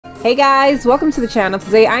Hey guys, welcome to the channel.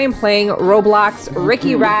 Today I am playing Roblox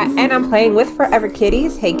Rickey Rat and I'm playing with Forever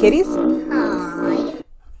Kitties. Hey kitties. Hi.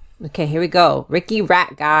 Okay, here we go. Rickey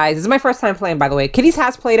Rat, guys. This is my first time playing, by the way. Kitties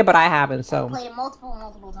has played it, but I haven't, so. I've played it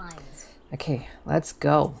multiple times. Okay, let's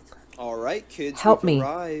go. Alright kids, help we've me.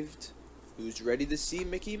 arrived. Who's ready to see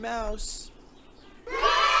Mickey Mouse?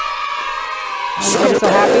 I'm so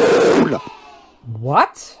happy.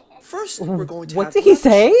 What? First, we're going to What have did he lunch,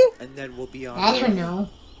 say? and then we'll be on. I don't know.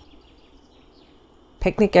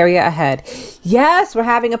 Picnic area ahead. Yes, we're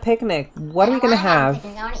having a picnic. What are we gonna have?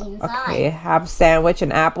 Okay, have sandwich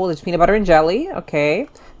and apple. There's peanut butter and jelly. Okay.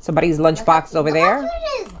 Somebody's lunchbox is over there.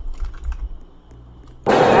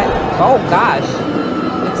 Oh gosh.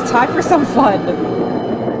 It's time for some fun.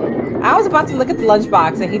 I was about to look at the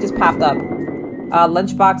lunchbox and he just popped up.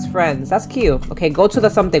 Lunchbox friends. That's cute. Okay, go to the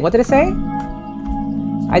something. What did it say?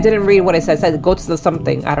 I didn't read what it said. It said go to the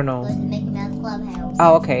something. I don't know.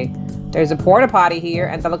 Oh, okay. There's a porta potty here,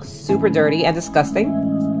 and that looks super dirty and disgusting.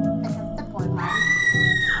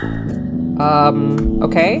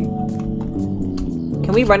 Okay.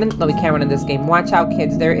 Can we run in? No, we can't run in this game. Watch out,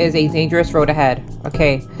 kids. There is a dangerous road ahead.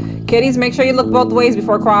 Okay. Kitties, make sure you look both ways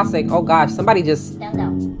before crossing. Oh, gosh. Somebody just... Don't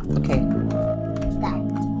go. Okay.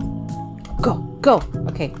 Go. Go.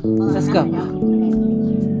 Okay. Let's go.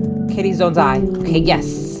 Kitties don't die. Okay,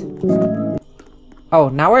 yes. Oh,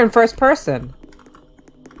 now we're in first person.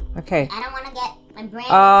 Okay. I don't want to get my brand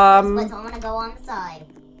new shoes wet, so I want to go on the side.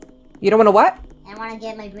 You don't want to what? I want to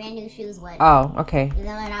get my brand new shoes wet. Oh, okay. Even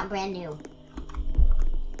though they're not brand new.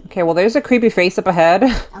 Okay, well, there's a creepy face up ahead.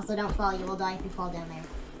 Also, don't fall. You will die if you fall down there.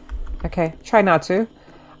 Okay, try not to.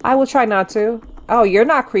 I will try not to. Oh, you're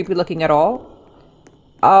not creepy looking at all.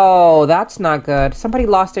 Oh, that's not good. Somebody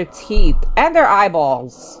lost their teeth and their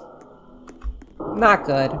eyeballs. Not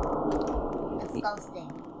good. Disgusting.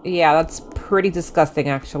 Yeah, that's pretty disgusting,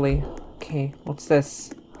 actually. Okay, what's this?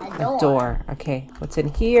 A door. Okay, what's in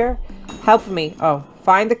here? Help me. Oh,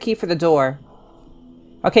 find the key for the door.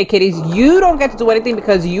 Okay, kitties, you don't get to do anything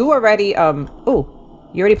because you already, oh,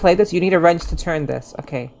 you already played this? You need a wrench to turn this.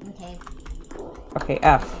 Okay. Okay. Okay,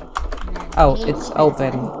 F. Oh, it's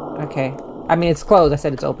open. Okay. I mean, it's closed. I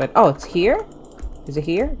said it's open. Oh, it's here? Is it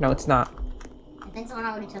here? No, it's not. I think someone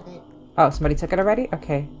already took it. Oh, somebody took it already?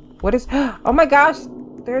 Okay. What is... Oh my gosh!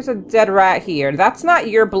 There's a dead rat here. That's not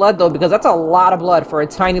your blood, though, because that's a lot of blood for a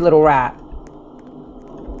tiny little rat.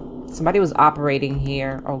 Somebody was operating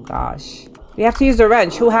here. Oh, gosh. We have to use the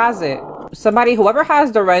wrench. Who has it? Somebody, whoever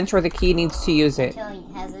has the wrench or the key needs to use it. He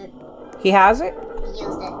has it. He has it? He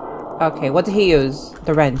used it. Okay, what did he use?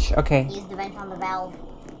 The wrench. Okay. He used the wrench on the valve.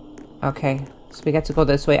 Okay. So we get to go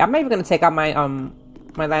this way. I'm not even going to take out my,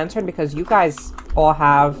 my lantern because you guys all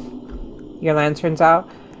have your lanterns out.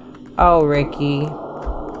 Oh, Ricky.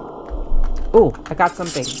 Ooh, I got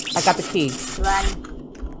something. I got the key. Run.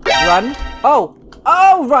 Run? Oh!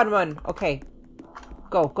 Oh, run. Okay.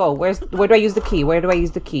 Go. Where do I use the key? Where do I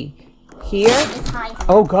use the key? Here?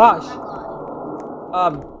 Oh, gosh.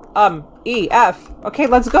 E, F. Okay,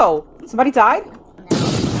 let's go. Somebody died? No.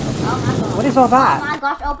 Oh, my God. What is all that? Oh, my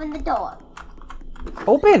gosh, open the door.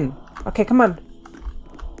 Open. Okay, come on.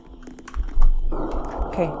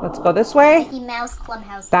 Okay, let's go this way. Mickey Mouse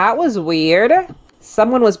Clubhouse. That was weird.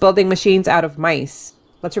 Someone was building machines out of mice.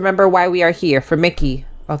 Let's remember why we are here. For Mickey.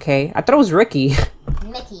 Okay. I thought it was Ricky.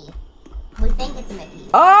 Mickey. We think it's Mickey.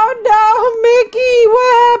 Oh no, Mickey!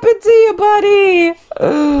 What happened to you, buddy?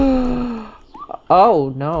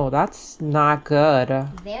 Oh no, that's not good.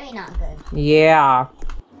 Very not good. Yeah.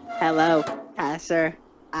 Hello, Passer.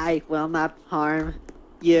 I will not harm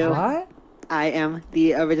you. What? I am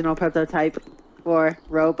the original prototype for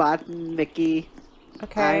Robot Mickey.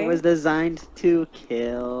 Okay. I was designed to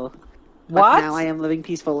kill. What? But now I am living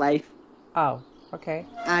peaceful life. Oh, okay.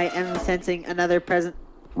 I am sensing another present.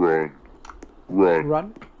 Run.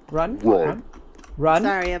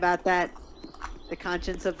 Sorry about that. The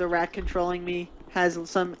conscience of the rat controlling me has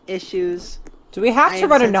some issues. Do we have to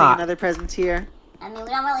run or not? Another presence here. I mean, we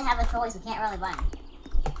don't really have a choice. We can't really run.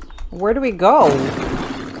 Where do we go?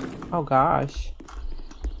 Oh gosh.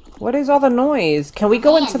 What is all the noise? Can we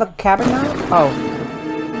go into the cabin now? Oh.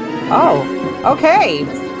 Oh. Okay.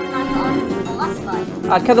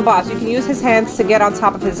 Kill the boss. You can use his hands to get on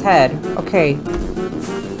top of his head. Okay.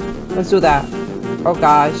 Let's do that. Oh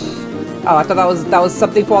gosh. Oh, I thought that was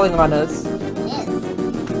something falling on us. It is.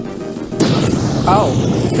 Oh.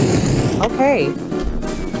 Okay.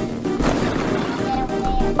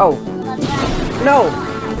 Oh. No.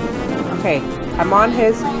 Okay. I'm on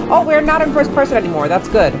his... Oh, we're not in first person anymore. That's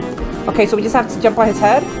good. Okay, so we just have to jump on his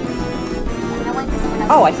head?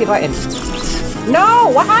 Oh, I see a button. No!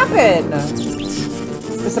 What happened?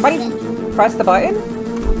 The Did somebody press the button?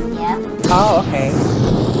 Yeah. Oh, okay.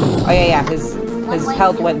 Oh, yeah. His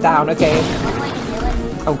health went down. Okay. One way to do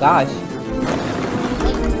it. Oh, gosh.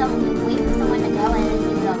 Wait for someone to go and then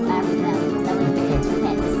you go after them. That way you get 2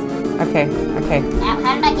 hits. Okay. Now,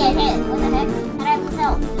 how did I get hit? What the heck? How did I lose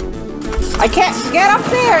health? I can't get up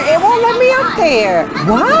there. It won't let me up there.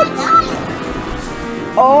 What?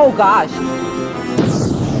 Oh, gosh.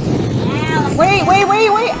 Wait.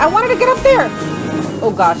 I wanted to get up there. Oh,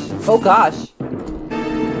 gosh.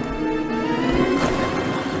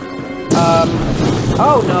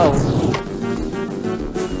 Oh, no.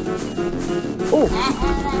 Oh.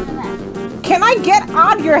 Can I get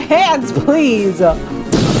on your hands, please?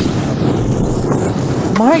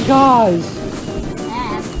 My gosh.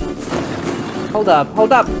 Hold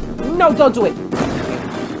up. No, don't do it.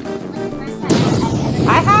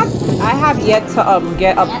 I have yet to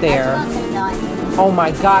get up there. Oh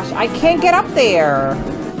my gosh, I can't get up there.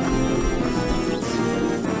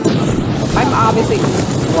 I'm obviously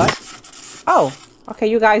what? Oh, okay,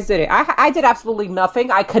 you guys did it. I did absolutely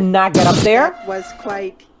nothing. I could not get up there. That was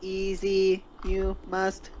quite easy. You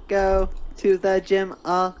must go to the gym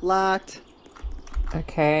a lot.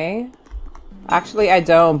 Okay. Actually, I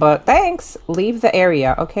don't, but thanks. Leave the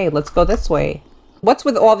area. Okay, let's go this way. What's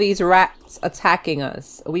with all these rats attacking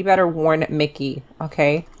us? We better warn Mickey.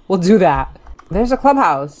 Okay, we'll do that. There's a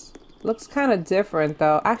clubhouse. Looks kind of different,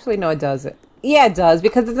 though. Actually, no, it doesn't. Yeah, it does,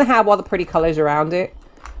 because it doesn't have all the pretty colors around it.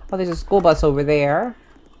 Oh, there's a school bus over there.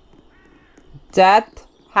 Death?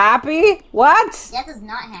 Happy? What? Death is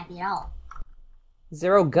not happy at all.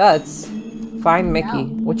 0 guts. Find Mickey.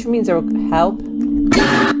 No. What you mean 0 help?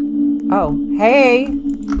 Oh, hey.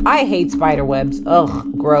 I hate spider webs.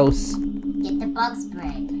 Ugh, gross. Get the bug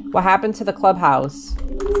spray. What happened to the clubhouse? Stuff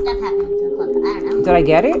happened to the club. I don't know. Did I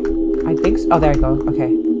get it? I think so. Oh, there I go. Okay.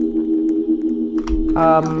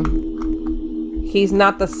 He's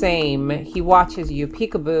not the same. He watches you.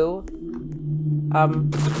 Peekaboo.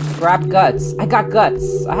 Grab guts. I got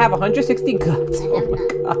guts. I have 160 guts. I Oh have my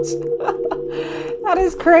none. gosh. That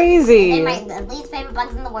is crazy. They're my least favorite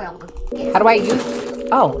bugs in the world. How do I use?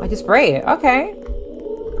 Oh, I just spray it. Okay.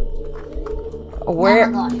 Where?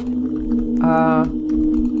 Oh my gosh.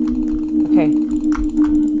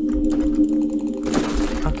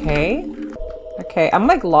 Okay. I'm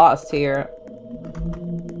like lost here.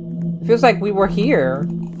 It feels like we were here.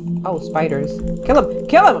 Oh, spiders. Kill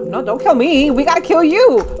him. No, don't kill me. We gotta kill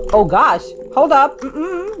you. Oh gosh. Hold up.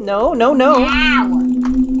 No. Ow!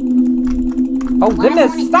 Oh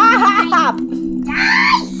goodness. Stop! Die!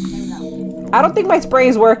 There we go. I don't think my spray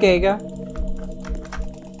is working.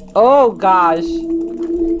 Oh gosh.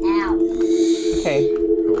 Ow. Okay.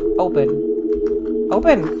 Open.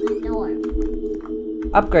 Door.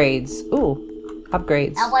 Upgrades. Ooh.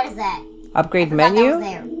 Upgrades. What is that? Upgrade I forgot that menu. was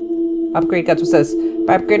there. Upgrade guts. What's this?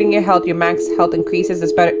 By upgrading your health, your max health increases.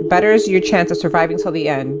 This betters your chance of surviving till the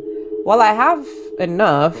end. Well, I have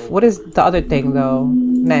enough. What is the other thing, though?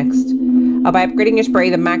 Next. By upgrading your spray,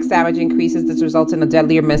 the max damage increases. This results in a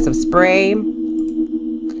deadlier mist of spray.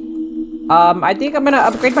 I think I'm gonna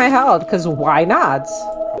upgrade my health, because why not?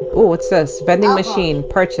 Oh, what's this? Vending machine.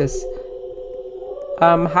 Purchase.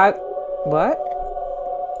 What?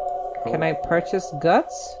 Can I purchase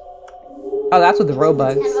guts? Oh, that's with the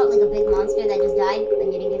robots. It's kind of like a big monster that just died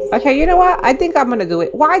and you didn't get to see. Okay, you know what? I think I'm gonna do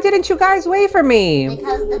it. Why didn't you guys wait for me?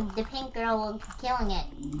 Because the pink girl was killing it.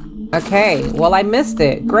 Okay, well, I missed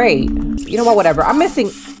it. Great. You know what? Whatever. I'm missing.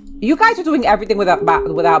 You guys are doing everything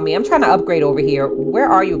without me. I'm trying to upgrade over here. Where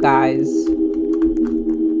are you guys?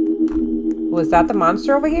 Was that the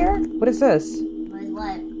monster over here? What is this? What is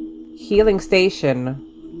what? Healing station.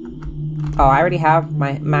 Oh, I already have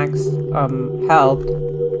my max health.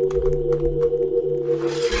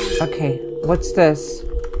 Okay, what's this?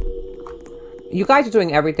 You guys are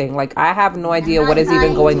doing everything. Like, I have no idea what is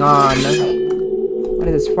even going on. What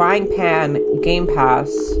is this? Frying pan, Game Pass.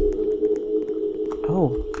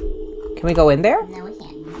 Oh. Can we go in there? No, we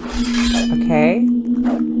can't. Okay.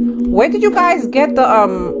 Where did you guys get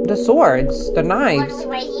the swords? The knives? Literally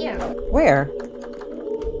right here. Where?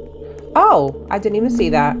 Oh, I didn't even see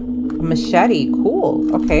that. A machete.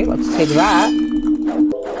 Cool. Okay, let's take that.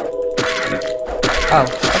 Oh,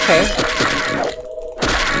 okay.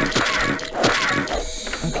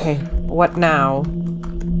 Okay, what now?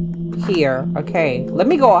 Here, okay. Let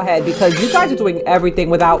me go ahead because you guys are doing everything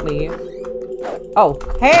without me. Oh,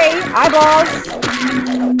 hey, eyeballs!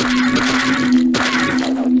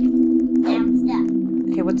 Now I'm stuck.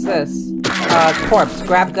 Okay, what's this? Corpse,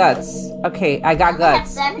 grab guts. Okay, I got I have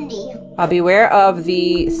guts. 70. Beware of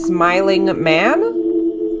the smiling man?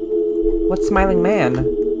 What smiling man?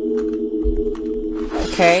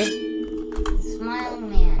 Okay. Smiling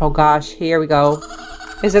man. Oh gosh, here we go.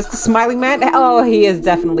 Is this the smiling man? Oh, he is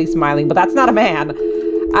definitely smiling, but that's not a man.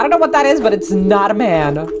 I don't know what that is, but it's not a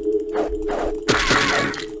man.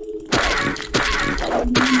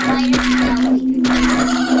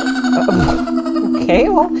 Okay,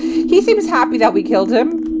 well, he seems happy that we killed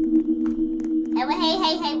him.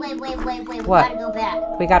 Hey, wait. We What? gotta go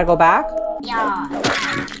back. We gotta go back? Yeah.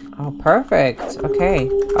 Oh, perfect. Okay.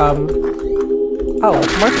 Oh,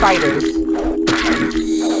 more spiders.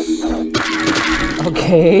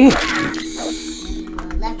 Okay.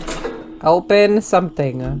 Left. Open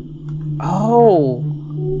something. Oh.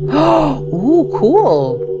 Ooh,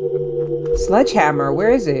 cool. Sledgehammer.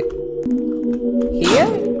 Where is it? Here?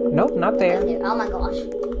 Nope, not there. Oh my gosh.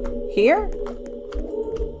 Here?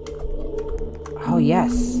 Oh,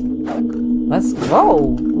 yes. Let's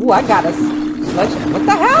go. Ooh, I got a sledgehammer. What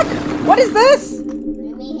the heck? What is this?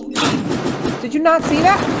 Did you not see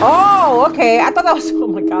that? Oh, okay. I thought that was, oh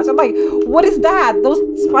my gosh. I'm like, what is that? Those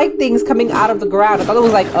spike things coming out of the ground. I thought it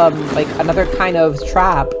was like another kind of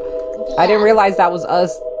trap. Yeah. I didn't realize that was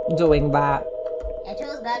us doing that. I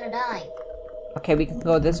chose about to die. Okay, we can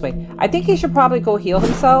go this way. I think he should probably go heal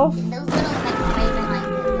himself. Those little effects right behind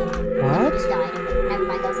him. What? Just died. Never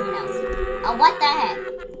mind, that was someone else. Oh, what the heck?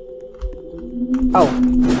 Oh.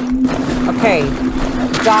 Okay.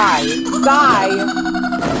 Die. Die!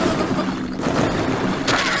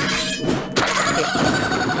 Okay.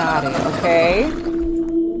 Got it. Okay.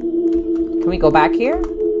 Can we go back here?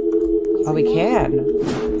 Oh, we can.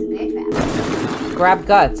 Very fast. Grab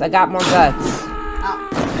guts. I got more guts.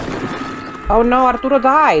 Oh, Oh no, Arturo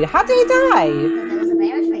died. How did he die? because there was a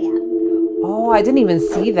bear tree out. Oh, I didn't even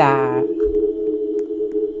see that.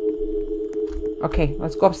 Okay,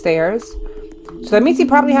 let's go upstairs. So that means he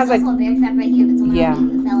probably has like... There's also a bear trap right here, but someone Yeah.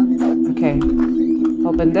 already fell in this one. Okay.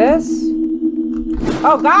 Open this.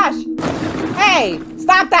 Oh gosh! Hey!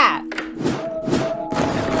 Stop that!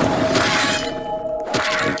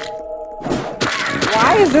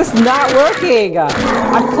 Why is this not working?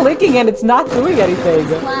 I'm clicking and it's not doing anything.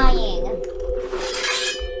 Flying.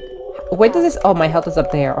 Where does this... Oh, my health is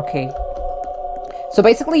up there. Okay. So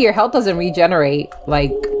basically your health doesn't regenerate,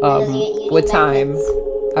 like, You with need time.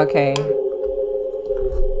 medkits. Okay.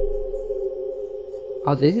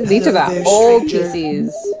 Oh, these are Hello the there, old stranger.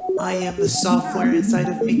 PCs. I am the software inside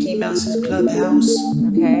of Mickey Mouse's clubhouse.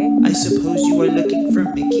 Okay. I suppose you are looking for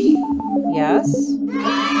Mickey? Yes.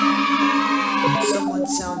 Someone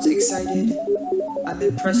sounds excited. I'm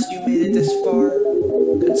impressed you made it this far,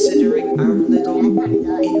 considering our little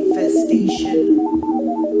infestation.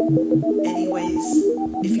 Anyways,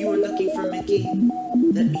 if you are looking for Mickey,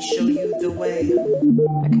 let me show you the way.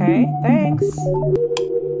 Okay, thanks.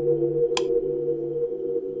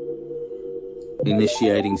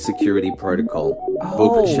 Initiating security protocol. Oh.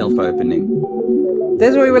 Book shelf opening. This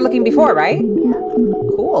is where we were looking before, right? Yeah.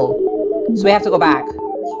 Cool. So we have to go back.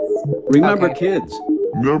 Yes. Remember, Okay. kids,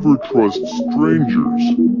 Never trust strangers.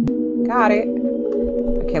 Got it.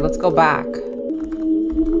 Okay, let's go back.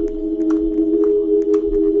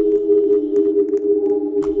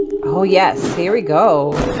 Oh yes, here we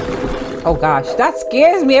go. Oh gosh, that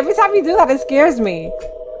scares me. Every time you do that, it scares me.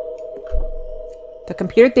 The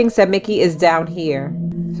computer thinks that Mickey is down here.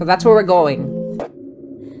 So that's where we're going.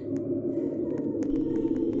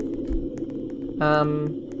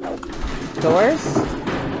 Doors?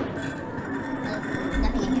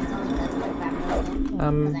 Nothing in here, it's only the grab those in,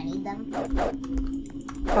 because I need them.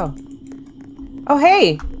 Oh. Oh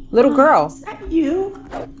hey, little girl. Is that you?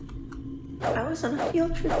 I was on a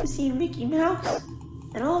field trip to see Mickey Mouse,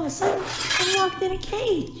 and all of a sudden, I walked in a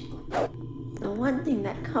cage. The one thing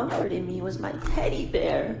that comforted me was my teddy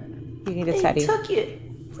bear. You need a They teddy. took it.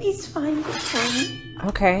 Please find it for me.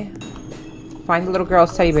 Okay. Find the little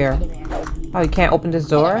girl's teddy bear. Teddy bear. Oh, you can't open this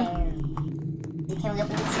door? Teddy bear. Can we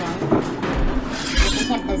open this one? We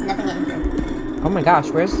can't, there's nothing in here. Oh my gosh,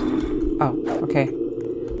 where's... Oh, okay.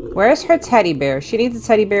 Where's her teddy bear? She needs a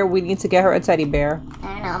teddy bear. We need to get her a teddy bear.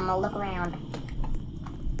 I don't know, I'm gonna look around.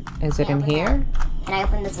 Is it in open here? that. Can I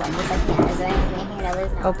open this one? Yes, I can. Is there anything in here? No,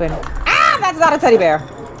 there's not. Open. Ah, that's not a teddy bear.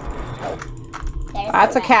 There's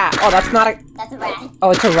That's a rat. cat. Oh, that's not a... That's a rat.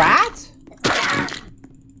 Oh, it's a rat? That's a rat.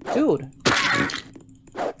 Dude.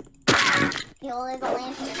 Kill is a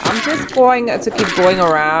lantern. I'm just going to keep going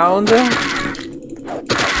around. Where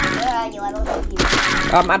are you? I will help you.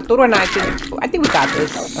 Arturo and I think we got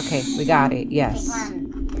this. Okay, we got it. Okay, Yes. come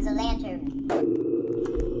on. There's a lantern.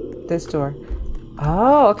 This door.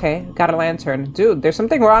 Oh, okay. Got a lantern. Dude, there's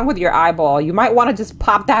something wrong with your eyeball. You might want to just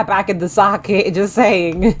pop that back in the socket. Just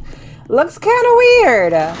saying. Looks kind of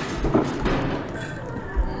weird.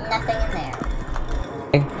 Nothing in there.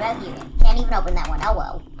 right here. Can't even open that one. Oh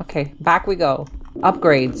well. Okay, back we go.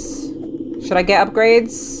 Upgrades. Should I get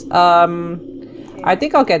upgrades? I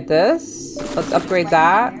think I'll get this. Let's upgrade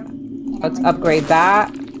that. Let's upgrade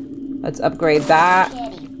that. Let's upgrade that.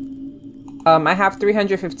 I have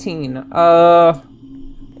 315.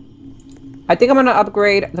 I think I'm gonna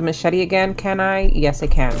upgrade the machete again. Can I? Yes, I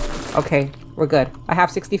can. Okay, we're good. I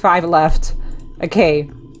have 65 left. Okay,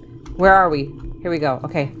 where are we? Here we go.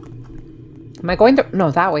 Okay. Am I going to?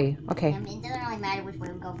 No, that way. Okay. It doesn't really matter which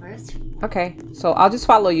way we go first. Okay, so I'll just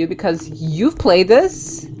follow you because you've played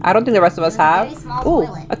this. I don't think the rest of us have. Ooh,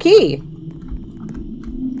 a key.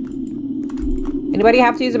 Anybody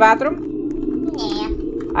have to use the bathroom? Yeah.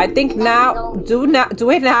 I think now, do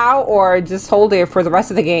it now or just hold it for the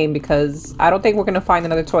rest of the game because I don't think we're gonna find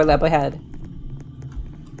another toilet up ahead.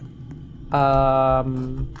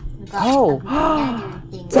 Oh,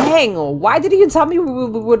 dang! Why didn't you tell me we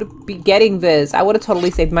would be getting this? I would have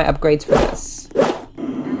totally saved my upgrades for this.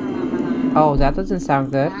 Oh, that doesn't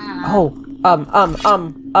sound good. Oh,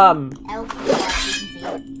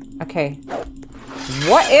 okay.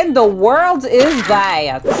 What in the world is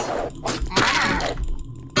that?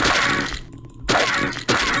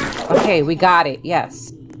 Okay, we got it.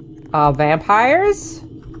 Yes. Vampires? I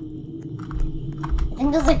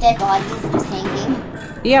think those are dead bodies just hanging.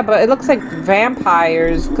 Yeah, but it looks like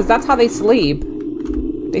vampires because that's how they sleep.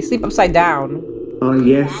 They sleep upside down. Ah,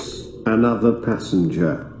 yes, another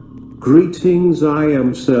passenger. Greetings, I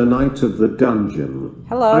am Sir Knight of the Dungeon.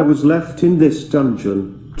 Hello. I was left in this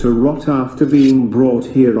dungeon to rot after being brought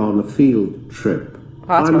here on a field trip.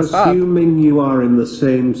 Oh, I'm assuming you are in the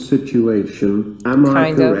same situation. Am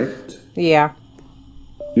I correct? Yeah.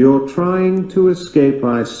 You're trying to escape,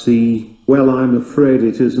 I see. Well, I'm afraid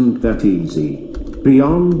it isn't that easy.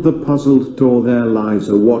 Beyond the puzzled door there lies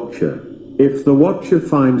a watcher. If the watcher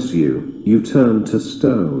finds you, you turn to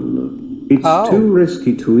stone. It's too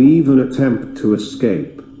risky to even attempt to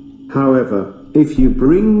escape. However, if you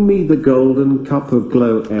bring me the golden cup of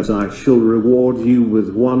glow, as I shall reward you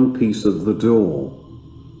with one piece of the door.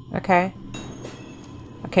 Okay.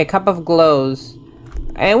 Okay, cup of glows.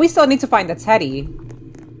 And we still need to find the teddy.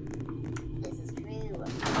 This is true.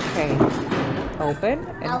 Okay. Open.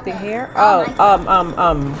 Anything here? Oh,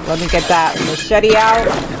 let me get that machete out.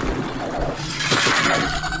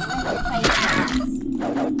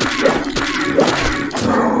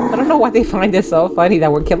 I don't know why they find it so funny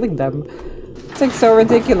that we're killing them. It's like so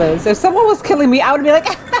ridiculous. If someone was killing me, I would be like,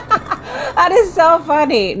 that is so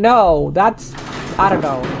funny. No, that's, I don't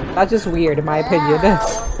know. That's just weird in my opinion.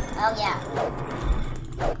 Oh yeah.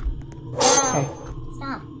 Okay.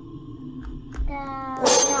 Stop.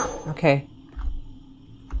 Stop. Okay.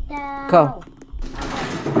 Go.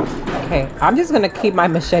 Okay, I'm just gonna keep my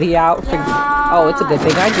machete out. Oh, it's a good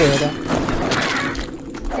thing I did.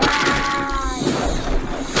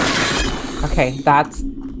 Okay, that's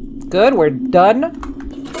good. We're done.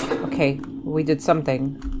 Okay, we did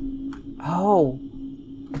something. Oh.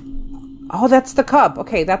 Oh, that's the cup.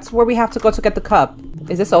 Okay, that's where we have to go to get the cup.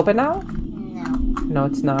 Is this open now? No. No,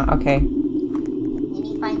 it's not. Okay. You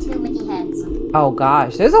need to find 2 Mickey heads. Oh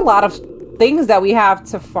gosh, there's a lot of things that we have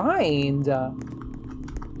to find.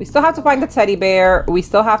 We still have to find the teddy bear. We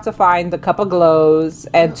still have to find the cup of glows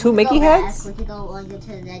and 2 Mickey heads. We could go to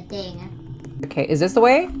that thing. Okay, is this the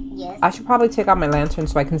way? Yes. I should probably take out my lantern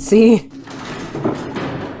so I can see.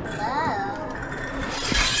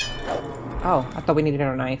 Oh, I thought we needed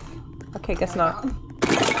a knife. Okay, guess not.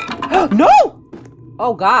 No!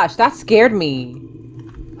 Oh gosh, that scared me.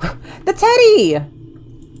 The teddy!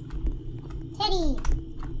 Teddy!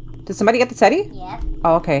 Did somebody get the teddy? Yeah.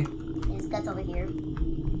 Oh, okay. His gut's over here.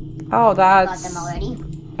 Oh, that's... Got them already.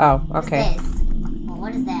 Oh, okay. What's this? Well,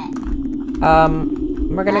 what is that?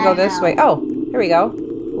 We're gonna go this way. Oh, here we go.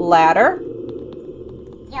 Ladder.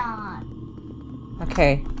 Yeah.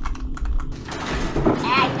 Okay.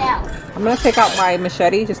 I fell. I'm gonna take out my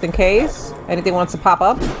machete just in case anything wants to pop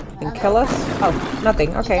up and kill us. Oh,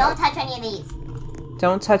 nothing. Okay. Don't touch any of these.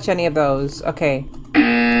 Don't touch any of those. Okay.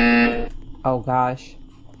 Oh gosh.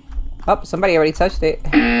 Oh, somebody already touched it.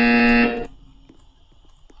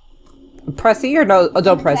 Press E or no? Oh,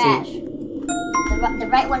 don't press E. The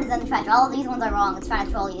right one is in the trash. All of these ones are wrong. It's trying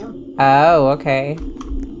to troll you. Oh, okay.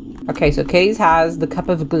 Okay, so Kitty's has the cup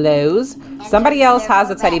of glows. Somebody else has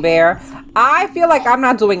a teddy bear. I feel like I'm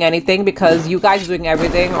not doing anything because you guys are doing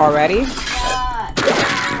everything already.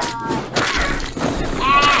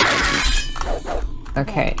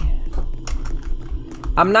 Okay.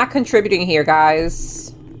 I'm not contributing here,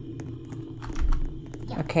 guys.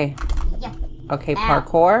 Okay. Okay,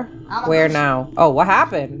 parkour. Where now? Oh, what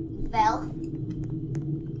happened? Fell.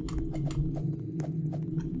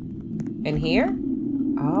 In here?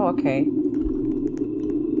 Oh, okay.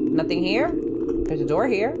 Nothing here? There's a door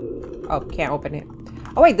here. Oh, can't open it.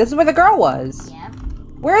 Oh, wait, this is where the girl was. Yeah.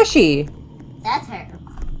 Where is she? That's her.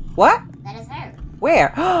 What? That is her.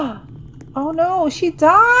 Where? Oh, no, she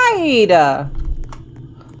died.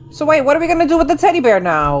 So, wait, what are we going to do with the teddy bear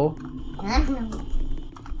now? I don't know.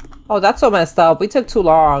 Oh, that's so messed up. We took too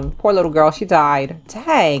long. Poor little girl, she died.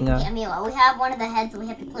 Dang. Okay, Emil, we have one of the heads, so we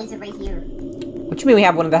have to place it right here. What you mean we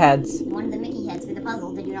have one of the heads? One of the Mickey heads for the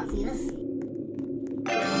puzzle. Did you not see this?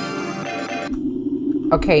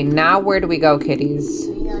 Okay, now where do we go, kitties?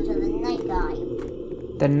 We go to the night guy.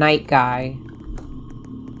 The night guy.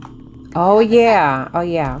 Oh, yeah. Oh,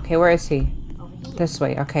 yeah. Okay, where is he? Over here. This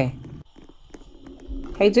way. Okay.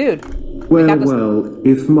 Hey, dude. Well,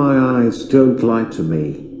 if my eyes don't lie to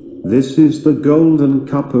me, this is the golden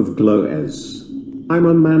cup of Gloez. I'm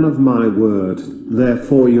a man of my word,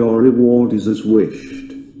 therefore your reward is as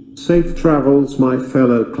wished. Safe travels, my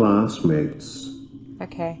fellow classmates.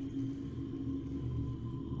 Okay.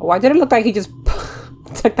 Why did it look like he just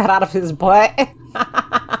took that out of his butt?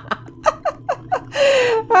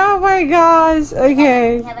 Oh my gosh.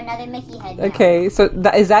 Okay. We have another Mickey head now. Okay, so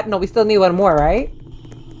is that... No, we still need one more, right?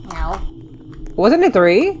 No. Wasn't it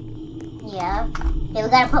 3? Yeah. Okay, we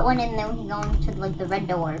gotta put one in, then we can go into, like, the red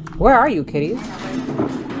door. Where are you, kitties?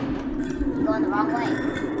 We're going the wrong way.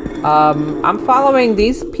 I'm following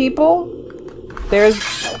these people. There's...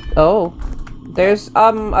 Oh. There's,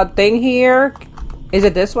 a thing here. Is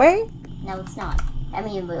it this way? No, it's not. I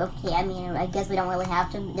mean, okay, I guess we don't really have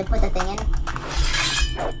to put the thing in.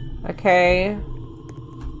 Okay.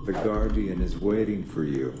 The Guardian is waiting for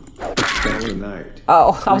you. Starry night.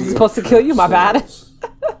 Oh, I was supposed to kill you, my bad. Souls.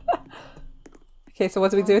 Okay, so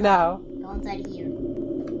what do we do now? Go inside here.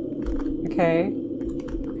 Okay.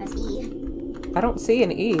 Press E. I don't see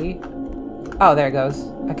an E. Oh, there it goes.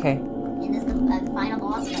 Okay. And this is the final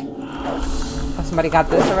boss fight. Oh, somebody got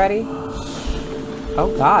this already?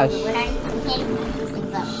 Oh, gosh. We can't even pick these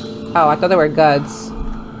things up. Oh, I thought they were goods. They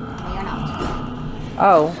are not.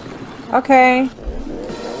 Oh. Okay.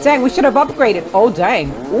 Dang, we should have upgraded. Oh,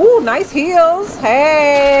 dang. Ooh, nice heels.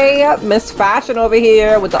 Hey, Miss Fashion over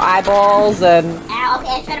here with the eyeballs and Ow,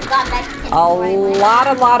 okay, I should have gone back to the a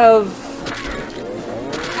lot of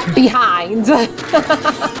behind.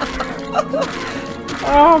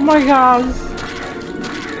 Oh my gosh.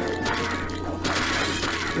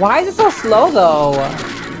 Why is it so slow though?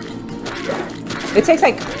 It takes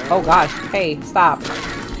like, oh gosh, hey, stop.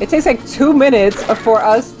 It takes like 2 minutes for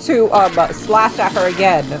us to slash at her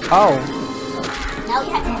again. Oh. No, you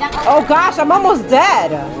have to jump over. Oh gosh, I'm almost dead.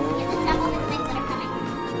 You have to jump over the things that are coming.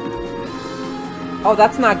 Oh,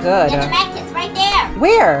 that's not good. Get the med kits right there.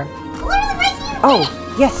 Where? Literally right here. Oh,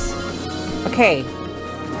 yes. Okay. It's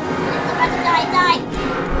about to die.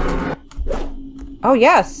 Oh,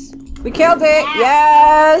 yes. We killed it. Ow.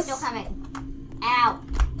 Yes. Still coming. Ow.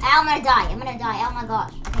 Ow, I'm gonna die. Oh my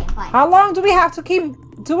gosh. Okay, I'm fine. How long do we have to keep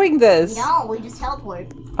doing this? No, we just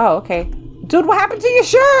teleport. Oh, okay. Dude, what happened to your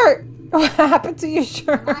shirt? What happened to your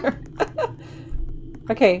shirt?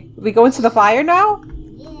 Okay, we go into the fire now?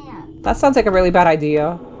 Yeah. That sounds like a really bad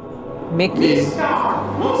idea. Mickey.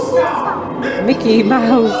 Mickey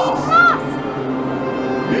Mouse.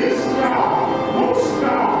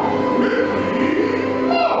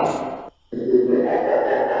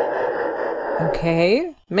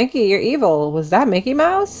 Okay. Mickey, you're evil. Was that Mickey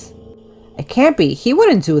Mouse? It can't be. He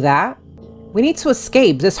wouldn't do that. We need to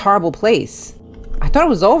escape this horrible place. I thought it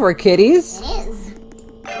was over, kitties. It is.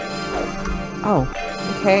 Oh,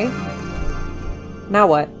 okay. Now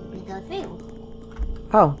what? We go through.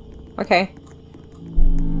 Oh, okay.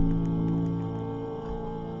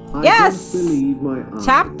 I Yes! don't believe my eyes.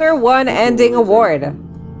 Chapter 1 ending award.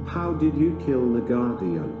 How did you kill the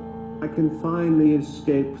Guardian? I can finally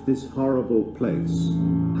escape this horrible place.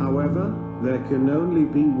 However, there can only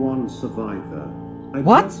be one survivor. I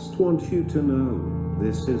What? just want you to know,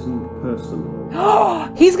 this isn't personal.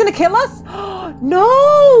 He's gonna kill us?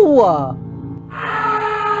 No!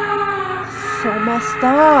 So messed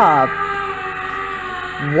up.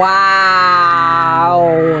 Wow.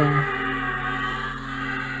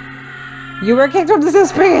 You were kicked from this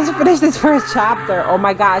experience to finish this first chapter. Oh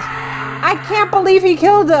my gosh. I can't believe he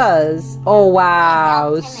killed us. Oh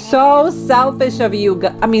wow. So selfish of you.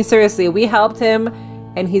 I mean, seriously, we helped him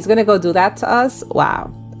and he's gonna go do that to us?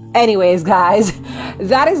 Wow. Anyways, guys,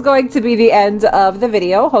 that is going to be the end of the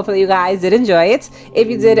video. Hopefully you guys did enjoy it. If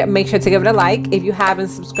you did, make sure to give it a like. If you haven't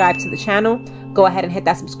subscribed to the channel, go ahead and hit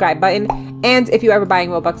that subscribe button. And if you're ever buying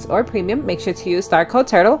Robux or Premium, make sure to use star code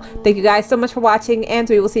TURTLE. Thank you guys so much for watching, and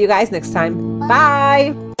we will see you guys next time.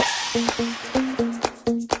 Bye!